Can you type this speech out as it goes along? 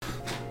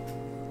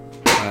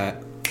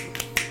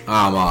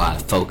I'm all out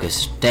of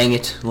focus. Dang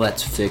it.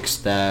 Let's fix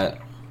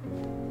that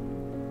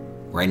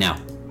right now.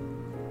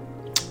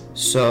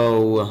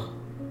 So,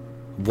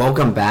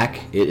 welcome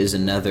back. It is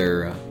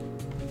another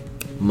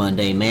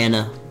Monday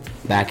Manna.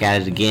 Back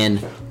at it again.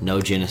 No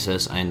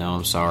Genesis. I know,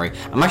 I'm sorry.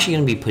 I'm actually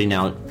going to be putting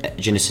out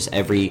Genesis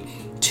every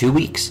 2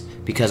 weeks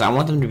because I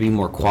want them to be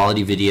more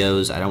quality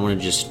videos. I don't want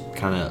to just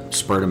kind of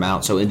spurt them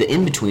out. So in the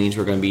in-betweens,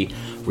 we're going to be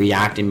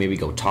reacting, maybe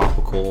go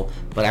topical.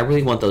 But I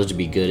really want those to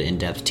be good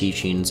in-depth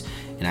teachings.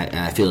 And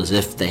I feel as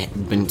if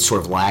they've been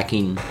sort of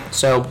lacking.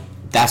 So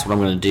that's what I'm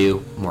going to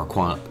do. More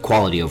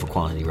quality over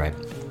quantity, right?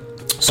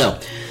 So,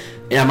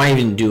 and I might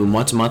even do them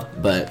once a month,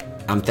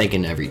 but I'm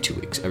thinking every 2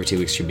 weeks. Every 2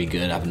 weeks should be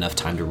good. I have enough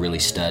time to really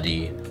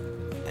study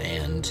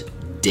and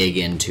dig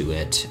into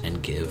it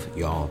and give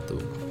y'all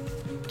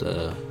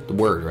the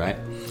word, right?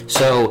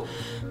 So,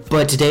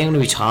 but today I'm going to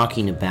be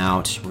talking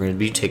about, we're going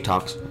to do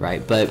TikToks,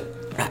 right? But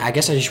I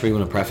guess I just really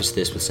want to preface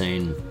this with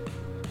saying,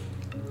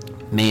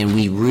 man,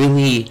 we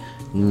really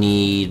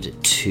need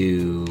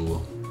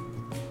to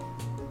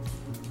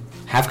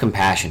have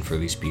compassion for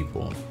these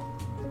people.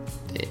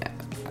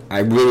 I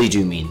really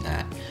do mean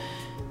that.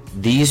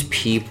 These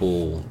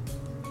people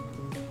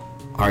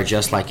are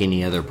just like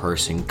any other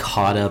person,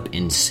 caught up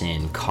in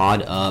sin,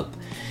 caught up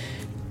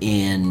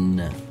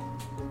in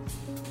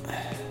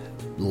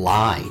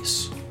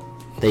lies.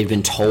 They've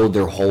been told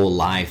their whole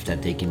life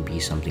that they can be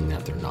something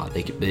that they're not.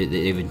 They've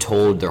been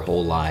told their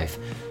whole life.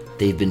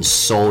 They've been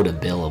sold a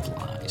bill of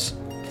lies.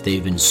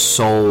 They've been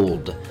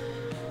sold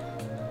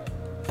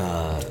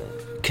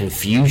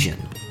confusion.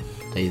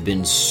 They've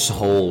been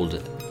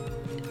sold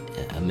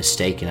a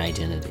mistaken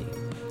identity.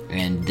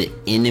 And the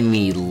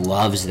enemy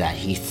loves that.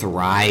 He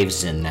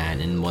thrives in that.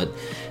 And what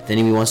the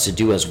enemy wants to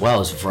do as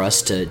well is for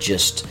us to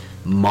just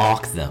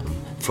mock them,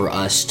 for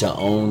us to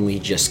only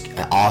just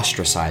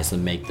ostracize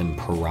them, make them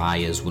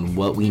pariahs, when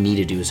what we need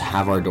to do is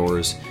have our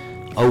doors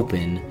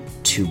open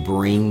to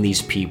bring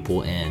these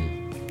people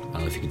in. I don't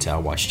know if you can tell,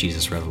 I watched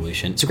Jesus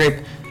Revolution. It's a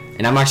great,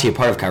 and I'm actually a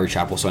part of Calvary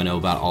Chapel, so I know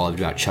all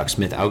about Chuck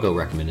Smith. I'll go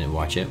recommend it and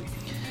watch it.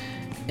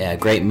 Yeah,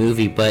 great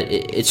movie, but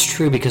it's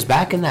true because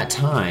back in that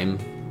time,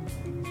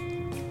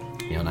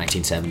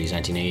 1970s,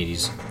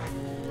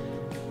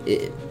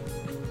 1980s,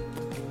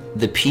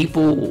 the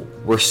people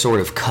were sort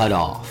of cut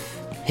off.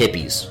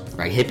 Hippies,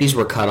 right? Hippies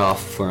were cut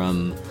off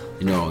from,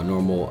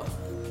 normal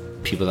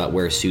people that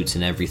wear suits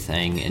and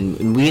everything.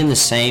 And we, in the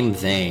same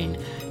vein,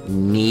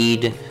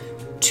 need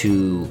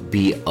to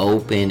be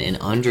open and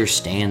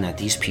understand that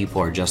these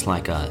people are just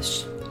like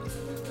us.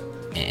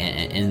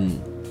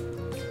 And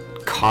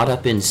caught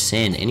up in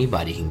sin.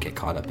 Anybody can get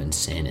caught up in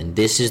sin. And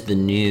this is the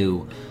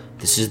new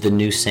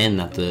sin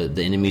that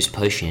the enemy's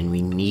pushing.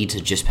 We need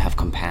to just have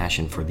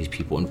compassion for these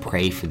people and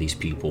pray for these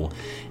people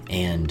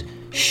and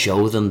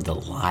show them the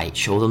light,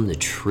 show them the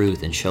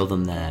truth, and show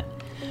them that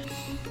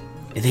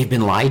they've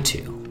been lied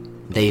to.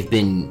 They've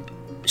been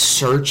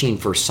searching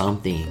for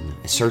something,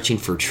 searching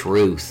for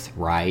truth,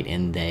 right?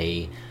 And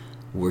they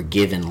were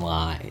given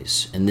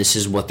lies. And this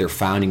is what they're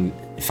finding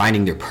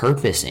their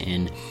purpose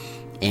in.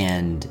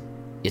 And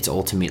it's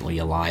ultimately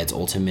a lie. It's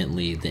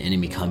ultimately the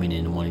enemy coming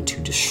in and wanting to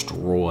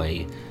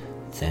destroy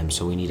them.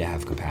 So we need to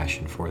have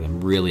compassion for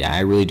them. Really,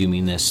 I really do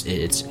mean this.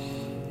 It's,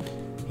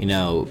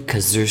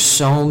 because there's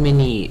so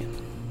many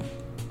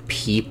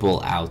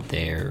people out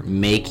there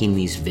making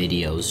these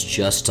videos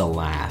just to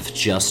laugh,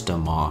 just to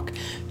mock,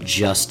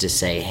 just to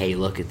say, hey,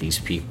 look at these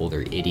people.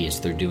 They're idiots.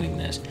 They're doing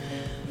this.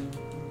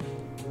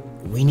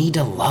 We need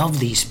to love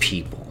these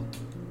people.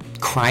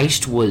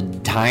 Christ was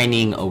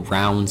dining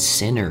around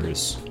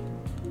sinners,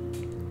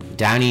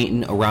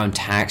 dining around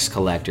tax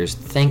collectors.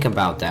 Think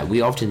about that.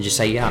 We often just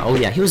say,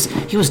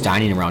 he was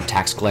dining around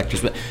tax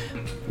collectors, but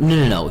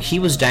no. He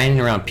was dining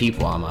around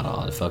people. I'm not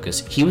out of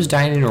focus. He was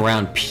dining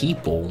around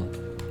people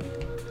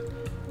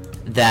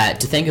that,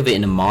 to think of it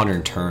in a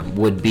modern term,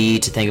 would be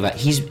to think about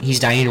he's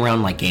dining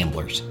around like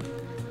gamblers,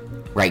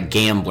 right?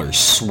 Gamblers,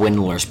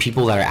 swindlers,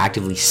 people that are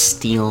actively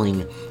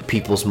stealing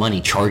people's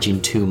money,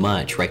 charging too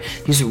much, right?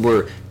 These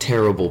were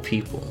terrible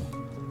people.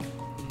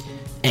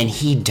 And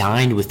he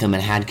dined with them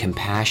and had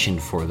compassion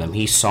for them.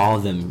 He saw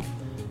them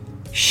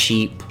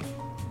sheep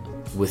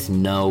with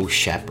no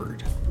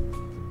shepherd.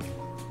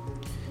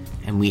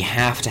 And we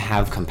have to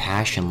have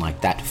compassion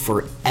like that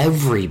for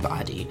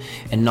everybody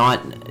and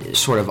not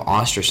sort of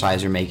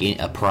ostracize or make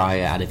a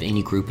pariah out of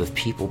any group of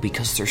people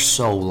because they're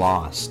so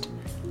lost.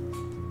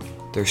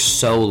 They're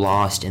so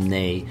lost and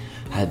they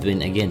have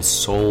been, again,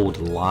 sold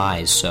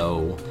lies.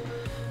 So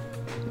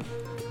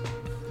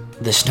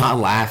let's not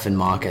laugh and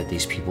mock at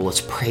these people.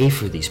 Let's pray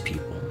for these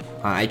people.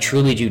 I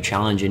truly do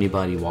challenge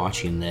anybody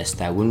watching this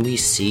that when we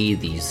see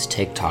these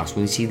TikToks,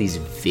 when we see these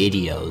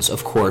videos,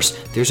 of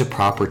course, there's a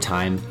proper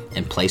time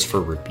and place for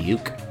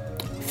rebuke.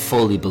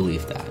 Fully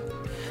believe that.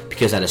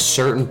 Because at a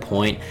certain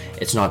point,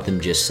 it's not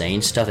them just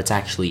saying stuff, it's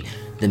actually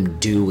them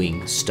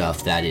doing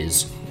stuff that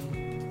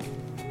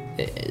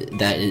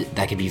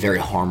could be very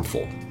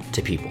harmful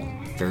to people.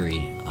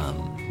 Very,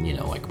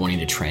 like wanting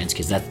to trans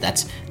kids.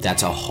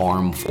 That's a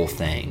harmful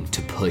thing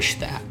to push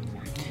that.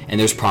 And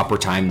there's proper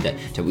time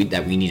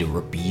that we need to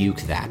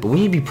rebuke that. But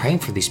we need to be praying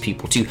for these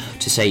people to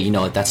say, you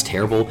know, that's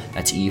terrible,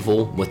 that's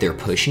evil, what they're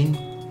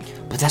pushing.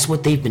 But that's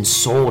what they've been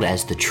sold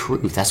as the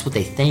truth. That's what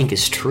they think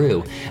is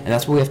true. And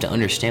that's what we have to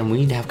understand. We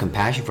need to have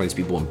compassion for these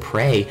people and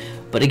pray.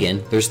 But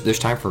again, there's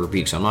time for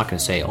rebuke. So I'm not going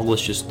to say, oh,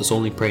 let's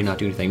only pray, not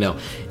do anything. No.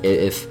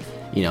 If,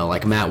 you know,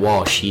 like Matt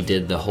Walsh, he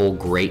did the whole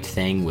great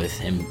thing with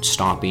him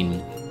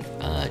stopping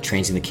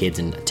transing the kids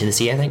in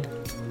Tennessee, I think,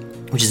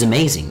 which is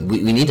amazing.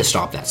 We need to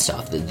stop that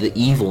stuff, the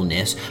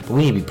evilness. But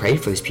we need to be praying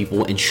for these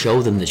people and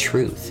show them the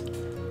truth,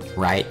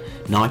 right?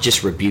 Not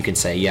just rebuke and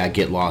say, yeah,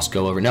 get lost,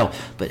 go over. No,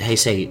 but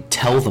hey,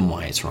 tell them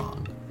why it's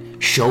wrong.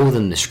 Show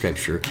them the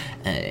scripture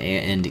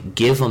and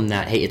give them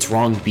that, hey, it's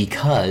wrong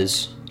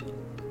because,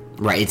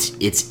 right,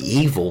 it's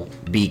evil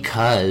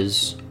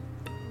because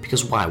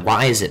why?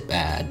 Why is it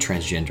bad?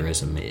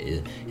 Transgenderism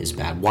is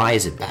bad. Why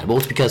is it bad? Well,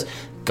 it's because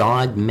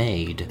God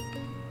made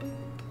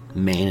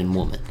man and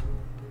woman.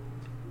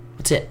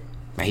 That's it.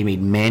 Right? He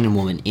made man and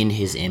woman in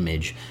his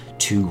image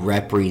to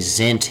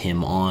represent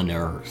him on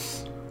earth.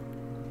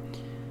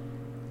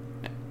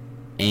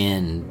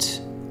 And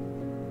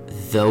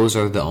those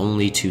are the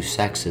only two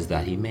sexes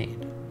that he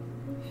made.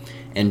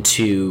 And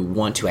to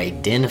want to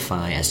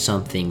identify as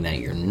something that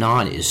you're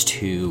not is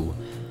to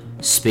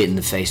spit in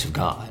the face of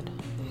God.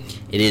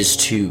 It is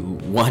to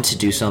want to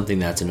do something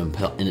that's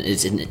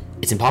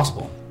it's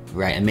impossible,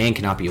 right? A man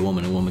cannot be a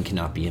woman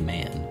cannot be a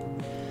man.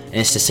 And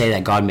it's to say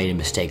that God made a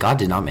mistake. God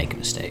did not make a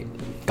mistake.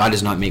 God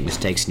does not make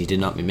mistakes, and he did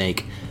not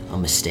make a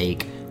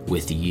mistake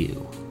with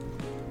you.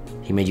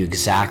 He made you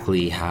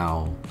exactly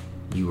how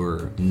you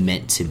were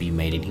meant to be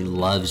made, and he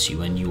loves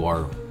you, and you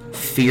are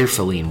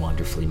fearfully and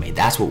wonderfully made.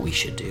 That's what we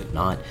should do.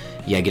 Not,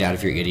 yeah, get out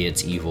of here,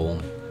 idiots,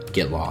 evil,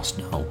 get lost.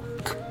 No.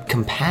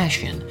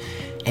 Compassion.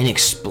 And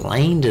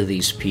explain to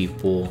these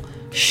people,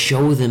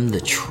 show them the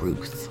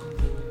truth.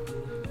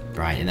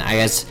 Right? And I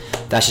guess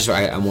that's just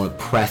why I want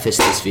to preface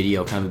this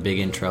video, kind of a big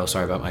intro.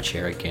 Sorry about my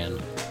chair again.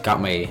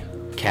 Got my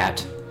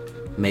cat,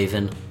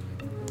 Maven,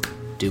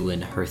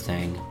 doing her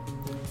thing.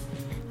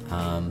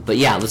 But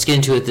yeah, let's get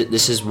into it.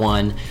 This is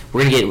one.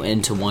 We're going to get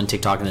into one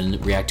TikTok and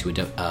then react to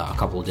a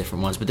couple of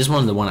different ones. But this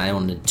one, the one I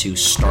wanted to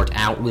start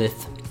out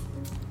with,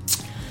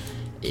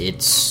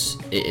 it's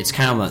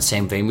kind of on that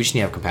same vein. We just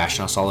need to have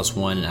compassion. I saw this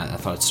one and I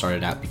thought it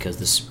started out because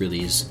this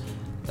really is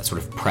that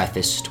sort of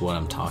preface to what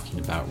I'm talking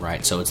about,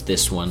 right? So it's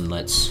this one.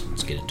 Let's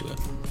get into it.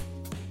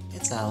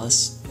 It's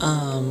Alice.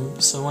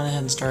 So I went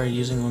ahead and started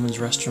using women's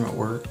restroom at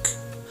work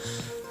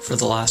for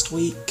the last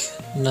week.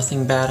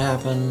 Nothing bad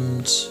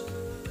happened.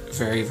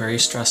 Very, very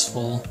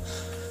stressful.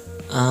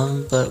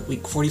 But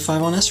week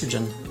 45 on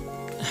estrogen.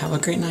 Have a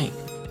great night.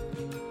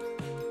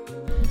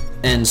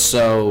 And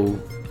so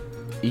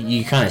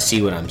you kind of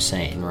see what I'm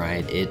saying,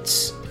 right?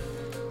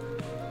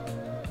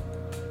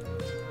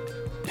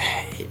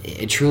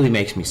 It truly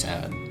makes me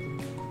sad.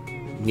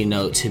 You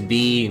know, to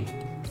be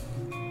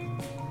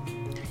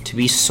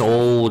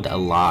sold a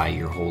lie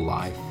your whole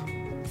life,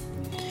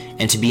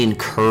 and to be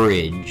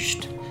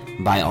encouraged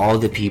by all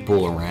the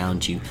people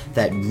around you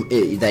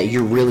that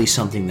you're really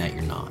something that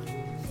you're not,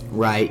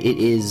 right? It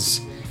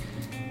is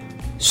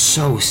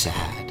so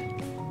sad.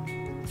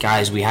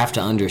 Guys, we have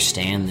to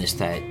understand this,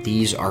 that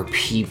these are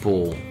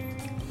people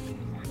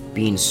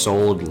being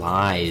sold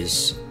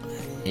lies,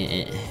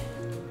 and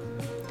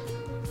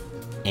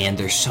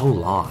they're so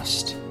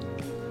lost.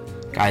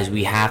 Guys,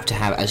 we have to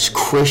have, as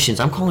Christians,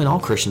 I'm calling all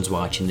Christians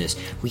watching this,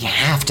 we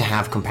have to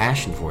have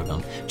compassion for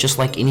them, just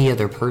like any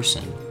other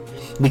person.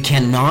 We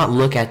cannot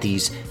look at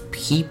these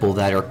people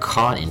that are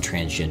caught in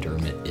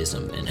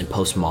transgenderism and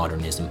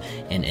postmodernism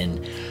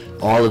and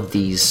all of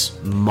these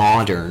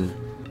modern,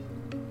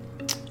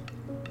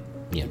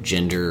 you know,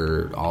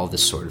 gender, all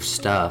this sort of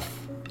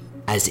stuff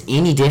as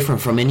any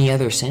different from any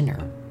other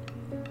sinner.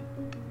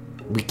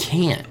 We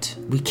can't.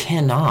 We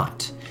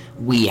cannot.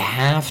 We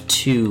have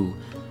to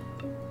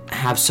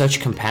have such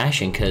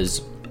compassion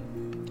because,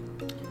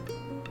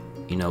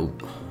 you know,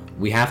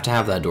 we have to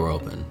have that door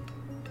open.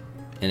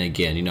 And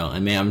again, you know, I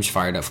mean, I'm just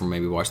fired up from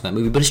maybe watching that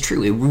movie, but it's true.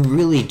 We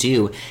really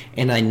do.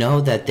 And I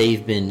know that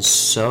they've been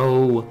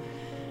so,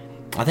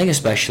 I think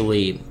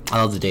especially,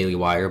 I love the Daily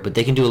Wire, but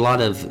they can do a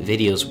lot of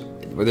videos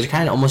where they're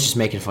kind of almost just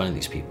making fun of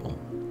these people.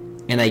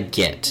 And I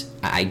get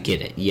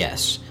it,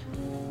 yes.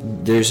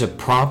 There's a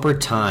proper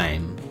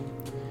time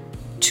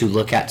to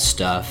look at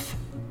stuff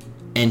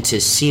and to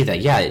see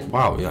that, yeah,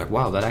 wow, you're like,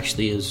 wow, that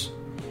actually is,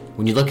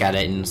 when you look at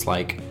it and it's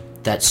like,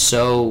 that's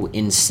so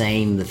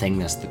insane, the thing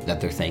that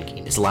they're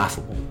thinking. It's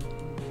laughable.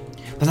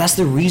 But that's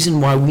the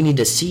reason why we need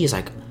to see is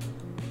like,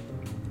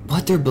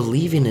 what they're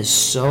believing is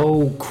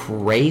so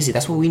crazy.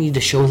 That's why we need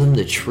to show them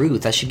the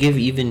truth. That should give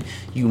even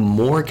you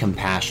more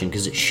compassion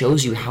because it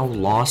shows you how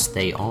lost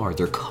they are.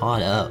 They're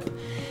caught up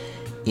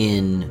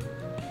in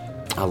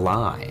a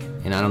lie.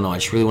 And I don't know, I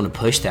just really want to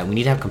push that. We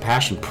need to have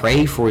compassion.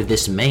 Pray for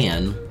this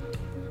man.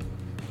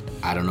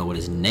 I don't know what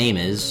his name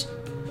is.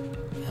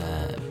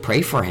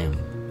 Pray for him.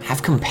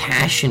 Have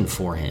compassion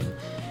for him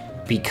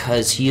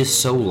because he is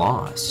so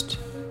lost.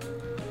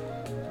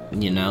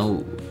 You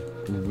know,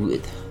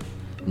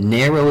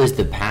 narrow is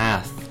the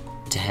path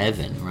to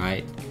heaven,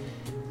 right?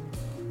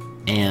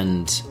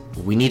 And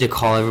we need to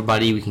call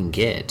everybody we can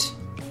get.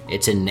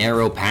 It's a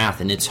narrow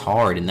path and it's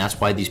hard, and that's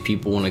why these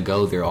people want to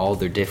go all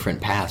their different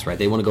paths, right?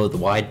 They want to go the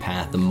wide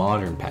path, the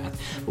modern path.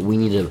 But we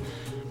need to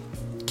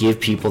give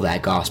people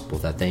that gospel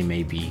that they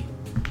may be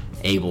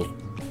able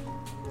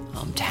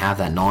to have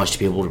that knowledge, to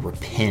be able to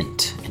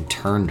repent and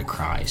turn to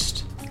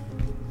Christ.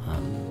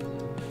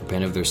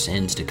 Repent of their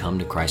sins, to come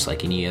to Christ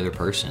like any other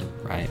person,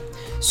 right?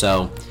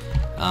 So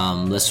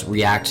let's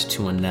react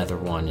to another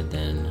one and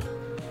then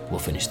we'll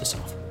finish this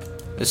off.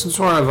 This is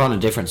sort of on a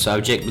different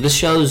subject, but this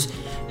shows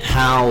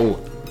how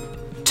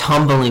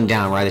tumbling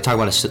down, right? They talk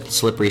about a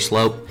slippery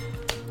slope.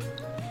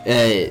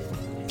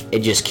 It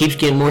just keeps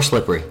getting more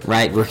slippery,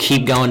 right? We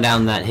keep going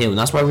down that hill, and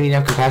that's why we need to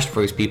have compassion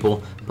for these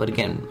people. But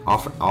again,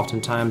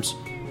 oftentimes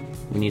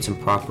we need some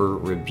proper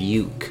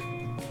rebuke,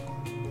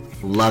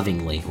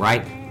 lovingly,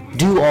 right?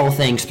 Do all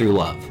things through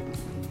love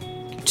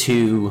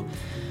to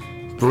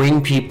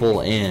bring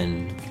people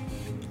in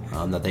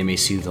that they may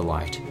see the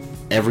light.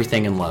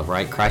 Everything in love,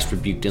 right? Christ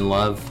rebuked in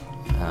love.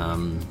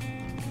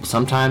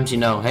 Sometimes,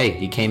 hey,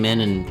 he came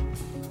in and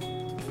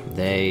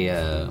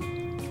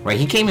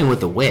he came in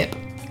with a whip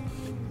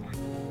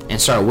and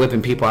started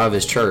whipping people out of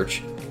his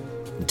church,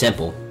 the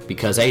temple,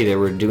 because, hey, they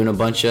were making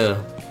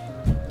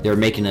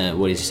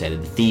what did he say,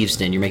 the thieves'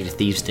 den. You're making a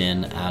thieves'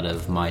 den out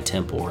of my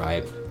temple,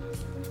 right?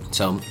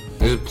 So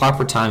there's a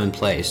proper time and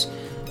place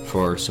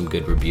for some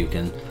good rebuke,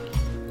 and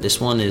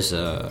this one is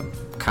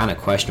kind of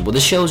questionable.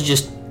 This shows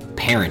just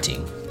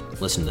parenting.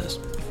 Listen to this.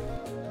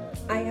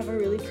 I have a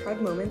really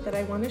proud moment that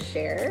I want to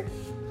share.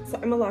 So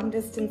I'm a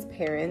long-distance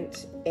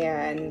parent,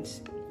 and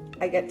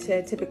I get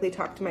to typically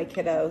talk to my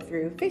kiddo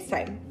through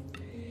FaceTime.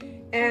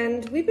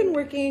 And we've been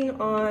working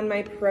on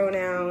my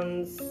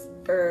pronouns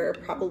for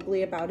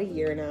probably about a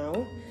year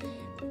now.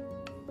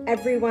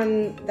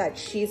 Everyone that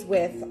she's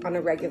with on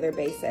a regular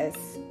basis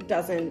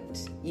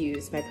doesn't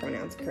use my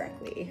pronouns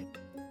correctly.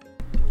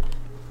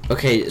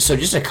 Okay, so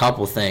just a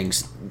couple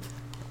things.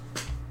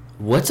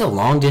 What's a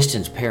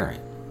long-distance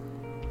parent?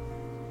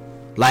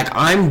 Like,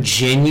 I've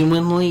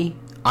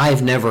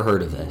never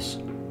heard of this.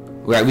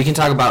 Right, we can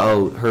talk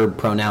about her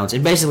pronouns,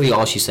 and basically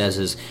all she says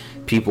is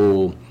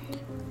people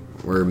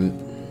were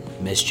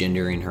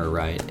misgendering her,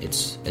 right?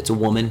 It's a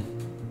woman,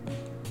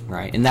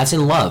 right? And that's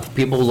in love.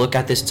 People look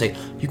at this and say,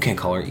 you can't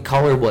call her. You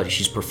call her what?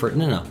 She's preferred.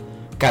 No.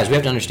 Guys, we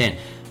have to understand.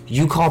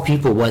 You call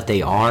people what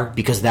they are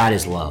because that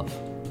is love.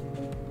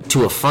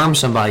 To affirm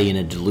somebody in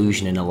a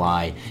delusion and a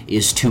lie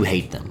is to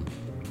hate them.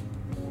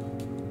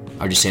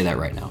 I'll just say that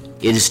right now.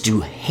 It is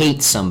to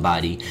hate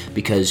somebody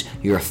because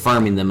you're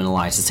affirming them in a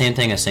lie. It's the same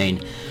thing as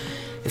saying,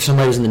 if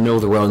somebody was in the middle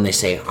of the road and they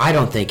say, I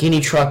don't think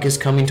any truck is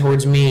coming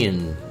towards me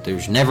and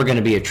there's never going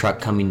to be a truck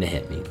coming to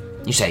hit me.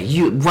 You say,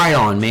 right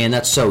on, man,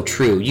 that's so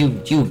true.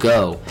 You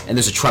go. And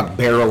there's a truck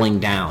barreling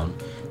down.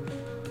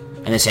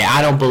 And they say,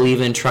 I don't believe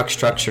in trucks.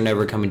 Trucks are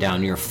never coming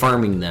down. You're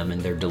affirming them in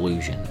their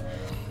delusion.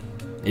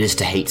 It is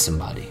to hate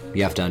somebody.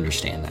 You have to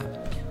understand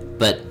that.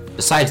 But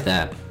besides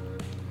that,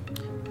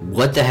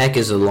 what the heck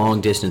is a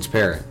long-distance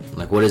parent?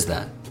 Like, what is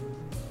that?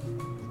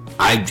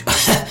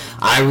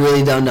 I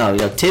really don't know.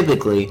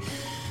 Typically,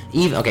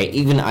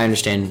 even I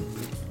understand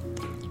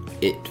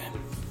it,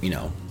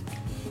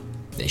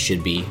 they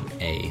should be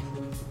a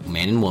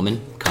man and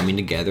woman coming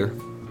together,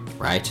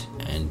 right,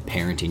 and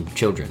parenting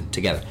children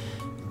together.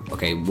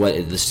 Okay,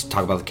 let's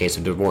talk about the case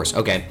of divorce.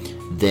 Okay,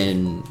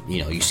 then,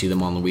 you see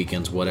them on the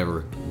weekends,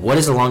 whatever. What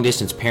is a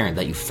long-distance parent?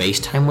 That you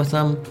FaceTime with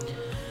them?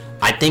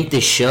 I think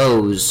this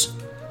shows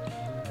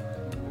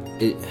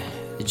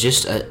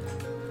just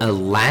a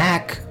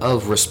lack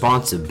of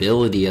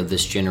responsibility of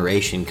this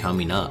generation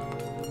coming up.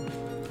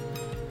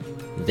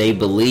 They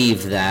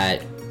believe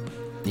that,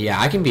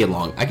 I can be a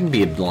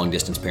long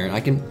distance parent.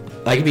 I can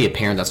be a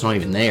parent that's not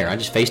even there. I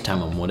just FaceTime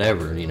them,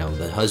 whatever,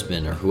 the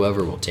husband or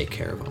whoever will take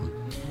care of them.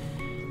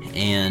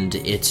 And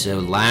it's a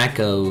lack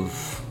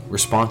of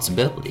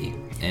responsibility,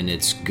 and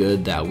it's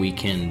good that we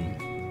can.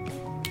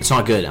 It's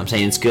not good. I'm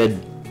saying it's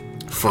good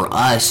for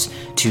us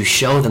to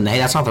show them that, hey,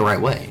 that's not the right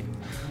way,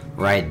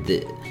 right?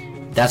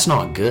 That's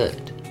not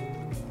good,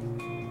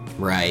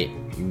 right?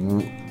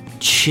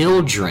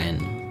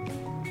 Children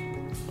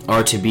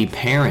are to be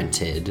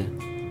parented.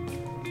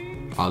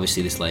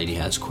 Obviously, this lady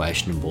has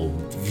questionable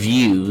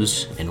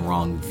views and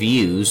wrong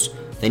views.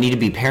 They need to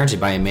be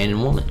parented by a man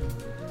and woman,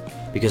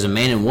 because a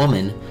man and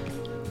woman,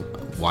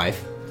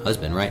 wife,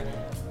 husband, right?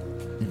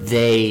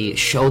 They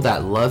show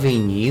that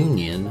loving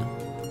union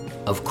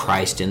of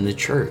Christ in the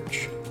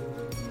church,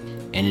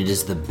 and it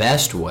is the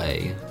best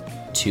way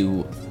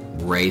to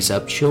raise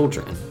up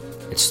children.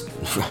 It's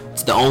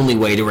the only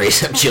way to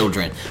raise up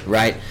children,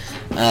 right?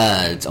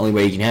 It's the only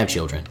way you can have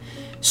children.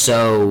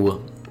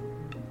 So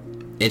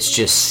it's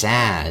just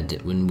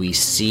sad when we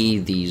see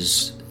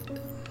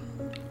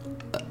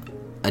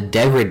a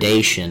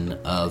degradation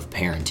of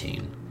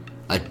parenting,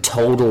 a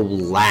total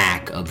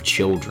lack of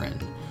children,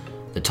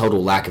 the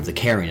total lack of the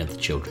caring of the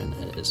children,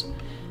 that is.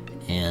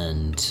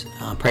 And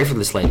pray for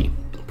this lady.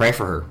 Pray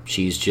for her.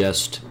 She's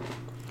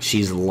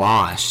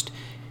lost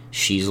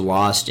She's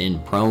lost in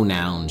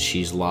pronouns.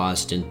 She's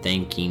lost in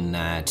thinking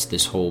that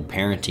this whole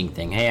parenting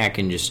thing, hey, I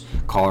can just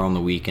call her on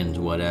the weekends,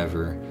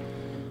 whatever.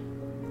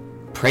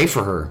 Pray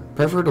for her.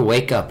 Pray for her to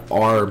wake up.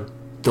 Or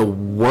the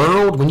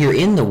world, when you're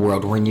in the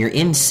world, when you're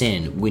in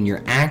sin, when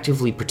you're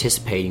actively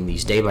participating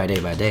these day by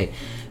day,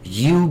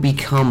 you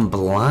become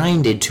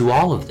blinded to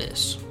all of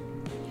this.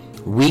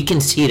 We can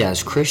see it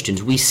as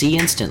Christians. We see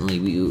instantly.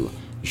 We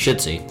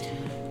should see.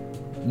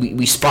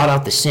 We spot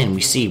out the sin.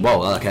 We see,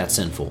 whoa, okay, that's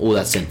sinful. Oh,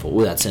 that's sinful.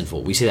 Oh, that's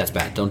sinful. We see that's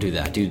bad. Don't do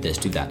that. Do this.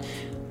 Do that.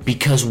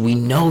 Because we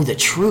know the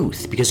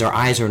truth. Because our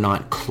eyes are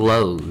not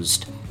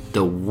closed.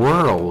 The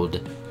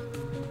world,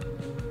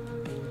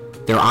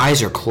 their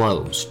eyes are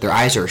closed. Their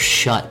eyes are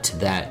shut to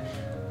that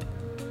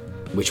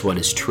which what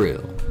is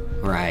true,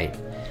 right?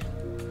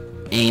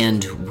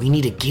 And we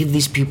need to give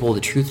these people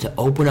the truth to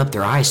open up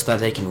their eyes so that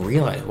they can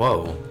realize,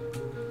 whoa,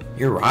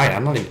 you're right.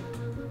 I'm not even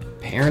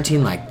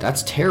parenting, like,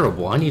 that's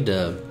terrible. I need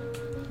to,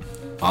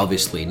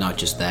 obviously, not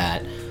just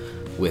that,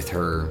 with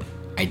her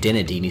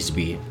identity needs to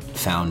be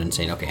found in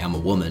saying, okay, I'm a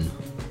woman.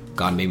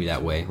 God made me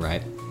that way,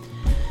 right?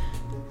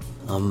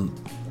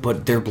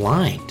 But they're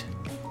blind.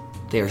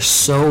 They're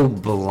so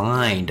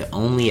blind,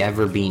 only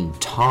ever being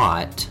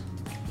taught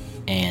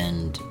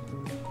and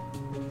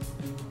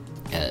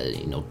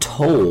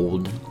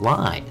told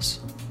lies.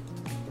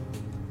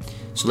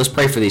 So let's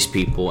pray for these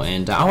people,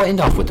 and I'll end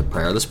off with a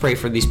prayer. Let's pray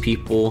for these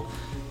people,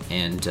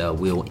 and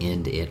we'll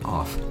end it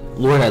off.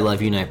 Lord, I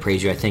love you and I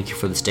praise you. I thank you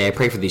for this day. I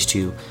pray for these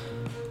two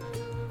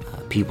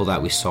people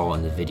that we saw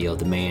in the video,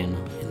 the man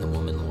and the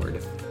woman,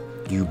 Lord.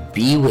 You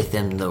be with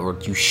them,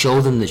 Lord. You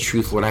show them the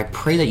truth, Lord. I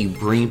pray that you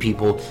bring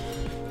people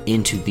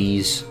into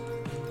these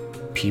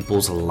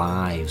people's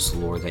lives,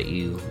 Lord, that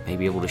you may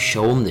be able to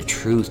show them the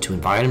truth, to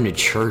invite them to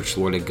church,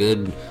 Lord, a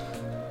good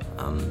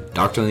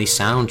doctrinally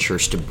sound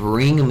church, to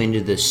bring them into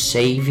the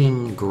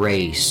saving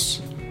grace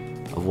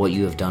of what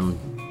you have done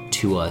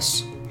to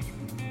us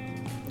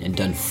and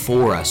done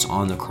for us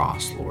on the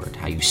cross, Lord.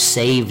 How you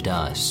saved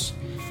us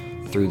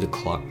through the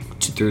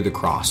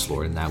cross,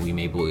 Lord, and that we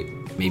may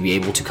be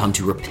able to come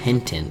to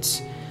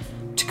repentance,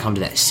 to come to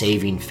that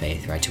saving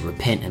faith, right? To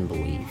repent and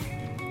believe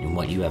in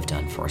what you have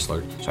done for us,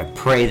 Lord. So I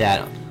pray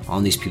that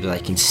on these people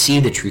that can see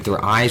the truth,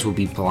 their eyes will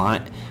be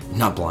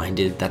not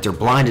blinded, that their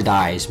blinded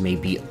eyes may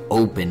be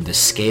opened, the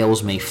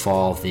scales may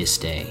fall this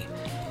day.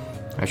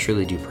 I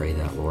truly do pray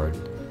that, Lord.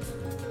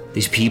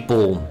 These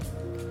people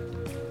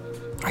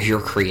are your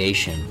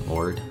creation,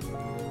 Lord,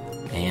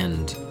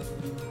 and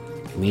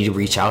we need to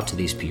reach out to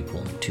these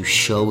people to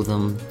show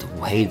them the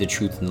way, the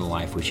truth, and the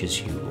life, which is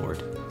you,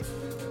 Lord.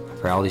 I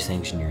pray all these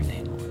things in your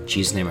name, Lord. In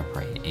Jesus' name I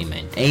pray.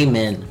 Amen.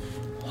 Amen.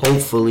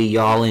 Hopefully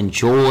y'all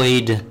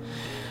enjoyed.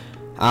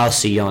 I'll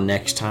see y'all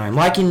next time.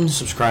 Like and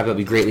subscribe, that'd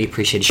be greatly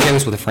appreciated. Share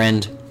this with a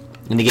friend.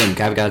 And again,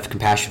 God have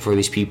compassion for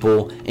these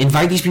people.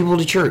 Invite these people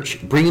to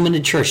church. Bring them into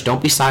church.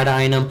 Don't be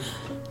side-eyeing them.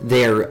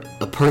 They're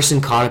a person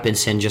caught up in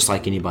sin just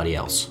like anybody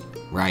else,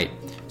 right?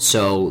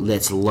 So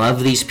let's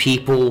love these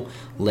people.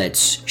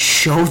 Let's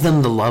show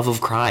them the love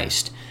of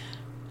Christ.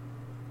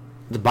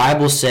 The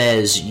Bible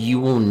says you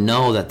will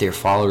know that they're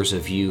followers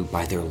of you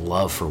by their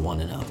love for one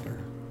another.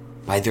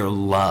 By their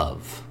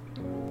love,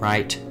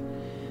 right?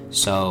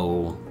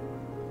 So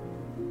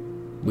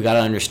we got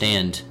to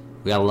understand,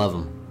 we got to love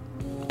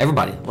them.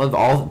 Everybody, love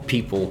all the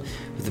people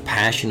with the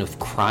passion of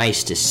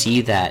Christ, to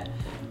see that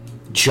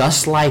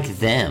just like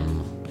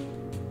them,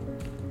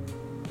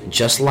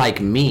 just like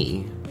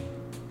me,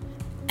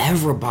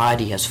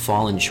 everybody has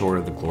fallen short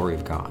of the glory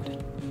of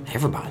God.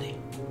 Everybody.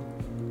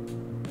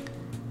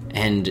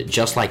 And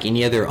just like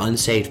any other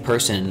unsaved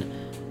person,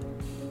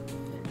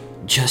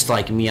 just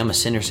like me, I'm a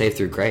sinner saved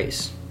through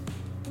grace.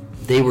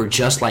 They were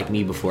just like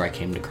me before I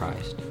came to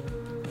Christ.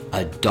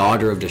 A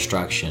daughter of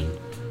destruction,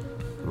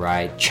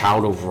 right?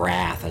 Child of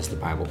wrath, as the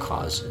Bible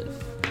calls it.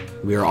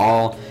 We are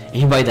all,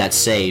 anybody that's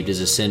saved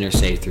is a sinner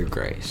saved through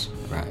grace,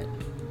 right?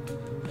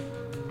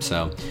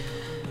 So,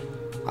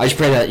 I just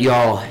pray that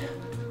y'all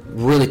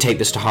really take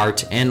this to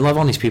heart and love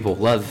on these people.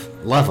 Love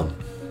them.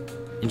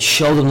 And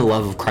show them the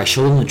love of Christ.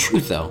 Show them the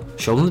truth, though.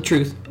 Show them the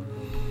truth,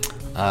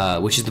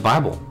 which is the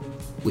Bible.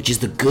 Which is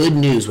the good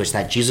news, which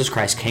that Jesus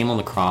Christ came on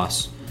the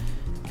cross,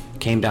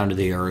 came down to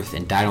the earth,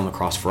 and died on the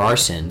cross for our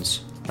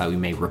sins, that we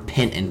may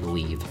repent and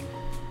believe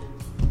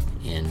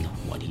in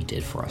what he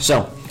did for us.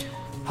 So,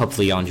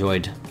 hopefully y'all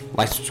enjoyed.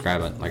 Like,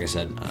 subscribe, like I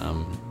said.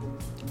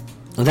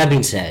 With that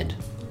being said,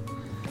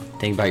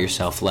 think about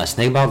yourself less.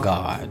 Think about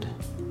God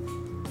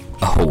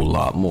a whole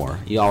lot more.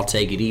 Y'all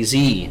take it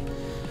easy.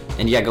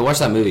 And yeah, go watch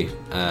that movie,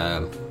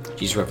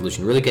 Jesus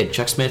Revolution. Really good.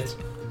 Chuck Smith,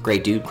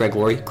 great dude. Greg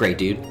Laurie, great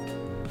dude.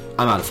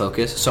 I'm out of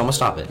focus, so I'm gonna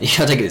stop it.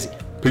 Y'all take it easy.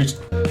 Peace.